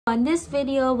On this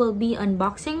video, we'll be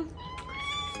unboxing.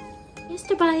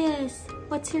 Mr. Bias,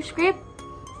 what's your script?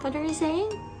 What are you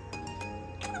saying?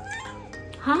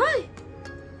 Hi!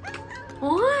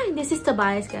 Hi! This is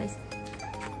Tobias, guys.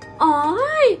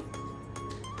 Hi!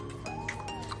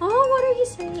 Oh, what are you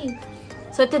saying?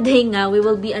 So today nga, we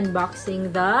will be unboxing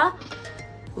the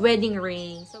wedding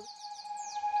ring.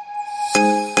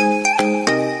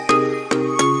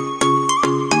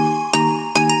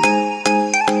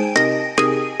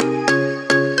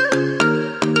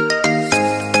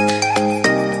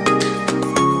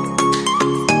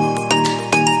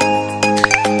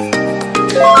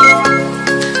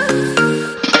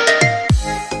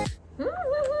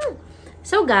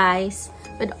 So guys,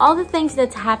 with all the things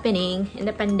that's happening in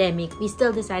the pandemic, we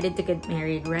still decided to get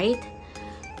married, right?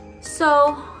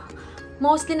 So,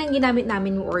 mostly nang ginamit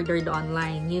namin we ordered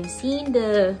online. You've seen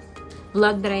the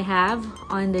vlog that I have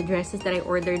on the dresses that I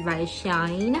ordered via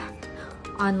Shine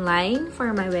online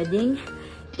for my wedding.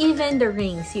 Even the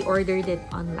rings, we ordered it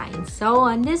online. So,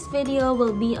 on this video,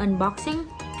 we'll be unboxing.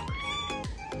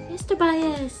 Mr.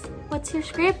 Bias, what's your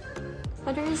script?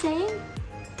 What are you saying?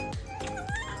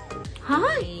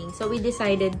 Hi! So we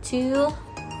decided to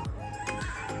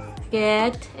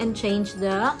get and change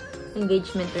the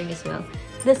engagement ring as well.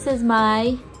 This is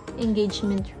my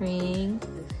engagement ring.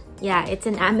 Yeah, it's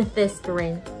an amethyst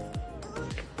ring.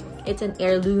 It's an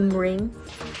heirloom ring.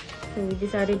 So we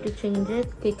decided to change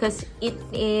it because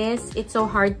it's so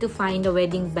hard to find a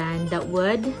wedding band that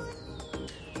would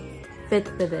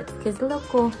fit with it. Because look,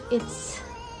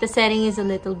 the setting is a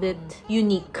little bit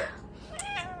unique.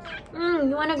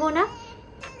 You wanna go now?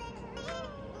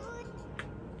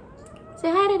 Say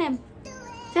hi to them.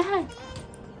 Say hi.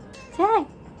 Say hi.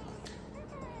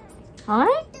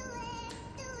 Hi?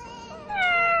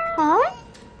 Hi?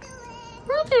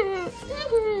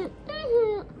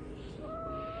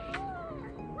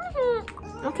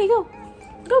 Okay, go.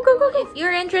 Go. If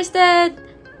you're interested,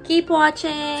 keep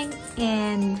watching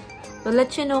and we'll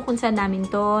let you know kung saan namin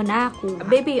to nakuha.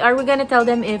 Baby, are we gonna tell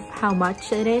them how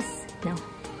much it is?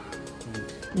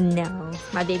 No,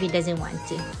 my baby doesn't want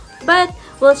to. But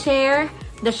we'll share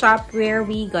the shop where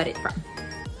we got it from.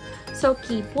 So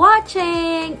keep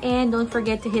watching and don't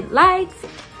forget to hit likes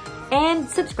and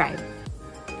subscribe.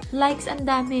 Likes ang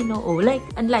dami, no? Oh, like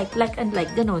and like,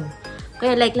 ganon.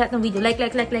 Kaya like lahat ng video. Like.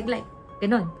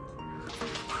 Ganon.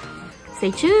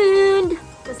 Stay tuned!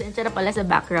 Pasensya na pala sa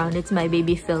background. It's my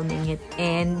baby filming it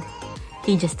and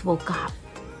he just woke up.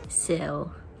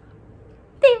 So,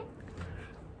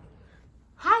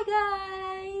 hi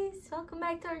guys! Welcome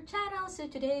back to our channel. So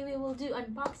today we will do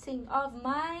unboxing of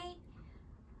my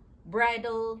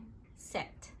bridal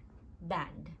set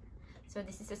band. So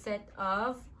this is a set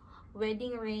of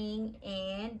wedding ring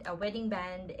and a wedding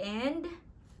band, and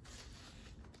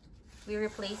we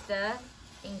replaced the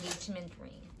engagement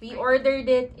ring. We ordered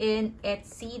it in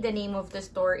Etsy. The name of the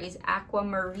store is Aqua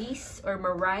Maurice or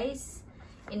Maurice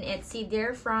in Etsy.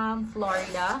 They're from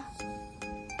Florida.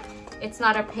 It's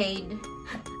not a paid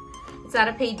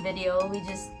video. We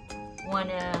just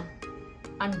wanna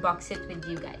unbox it with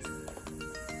you guys.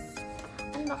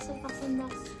 Unbox.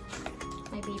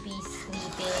 My baby's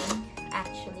sleeping,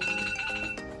 actually.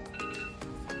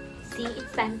 See,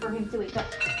 it's time for him to wake up.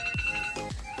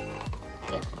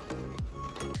 Yeah.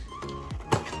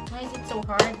 Why is it so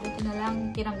hard? Buti na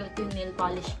lang, tinanggal ko yung nail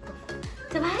polish ko.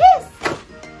 Tobias!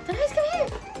 Tobias, come here!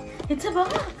 It's a box!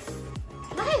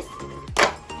 Tobias!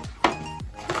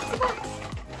 It's a box!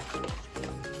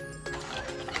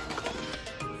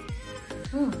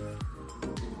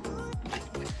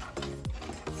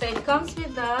 So it comes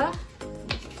with the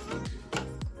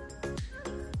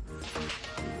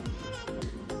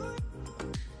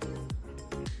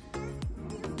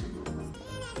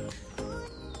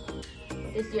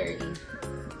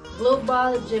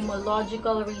Global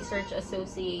Gemological Research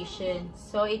Association.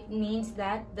 So it means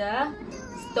that the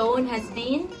stone has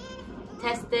been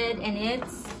tested and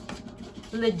it's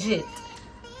legit.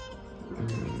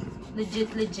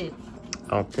 Legit.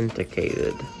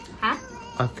 Authenticated. Huh?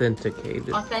 Authenticated.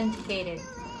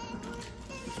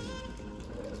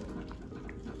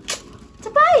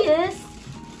 Tobias!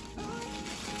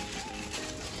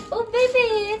 Oh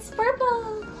baby, it's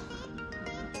purple.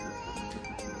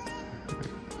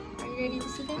 Are you ready to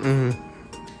see that?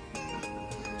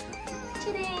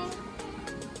 Ta-da!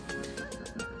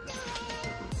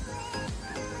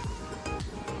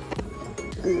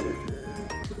 Wow.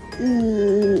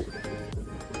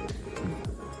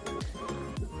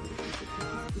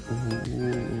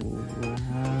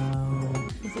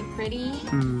 Is it pretty?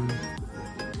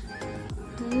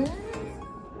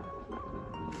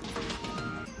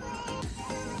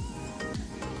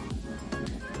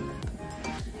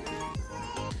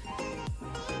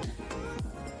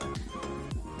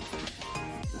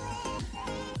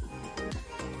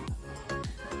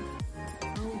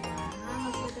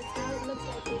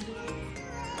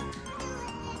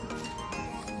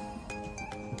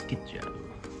 Good job.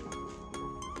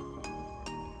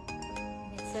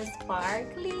 It's so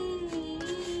sparkly.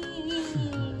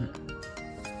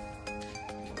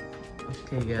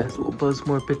 Okay guys, we'll post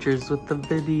more pictures with the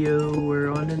video.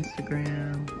 We're on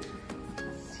Instagram.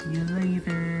 See you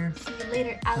later. See you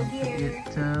later, alligator. Don't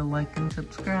forget to like and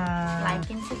subscribe. Like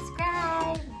and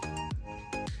subscribe.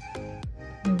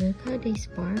 Look how they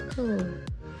sparkle.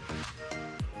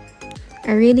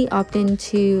 I really opt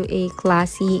into a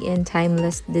classy and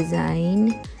timeless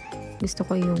design. Gusto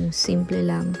ko yung simple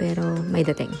lang pero may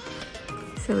dating.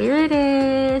 So here it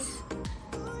is.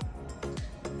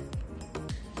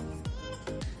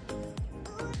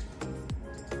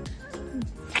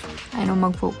 I don't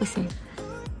mag-focus eh.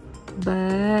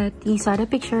 But you saw the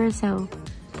picture, so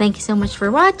thank you so much for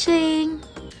watching.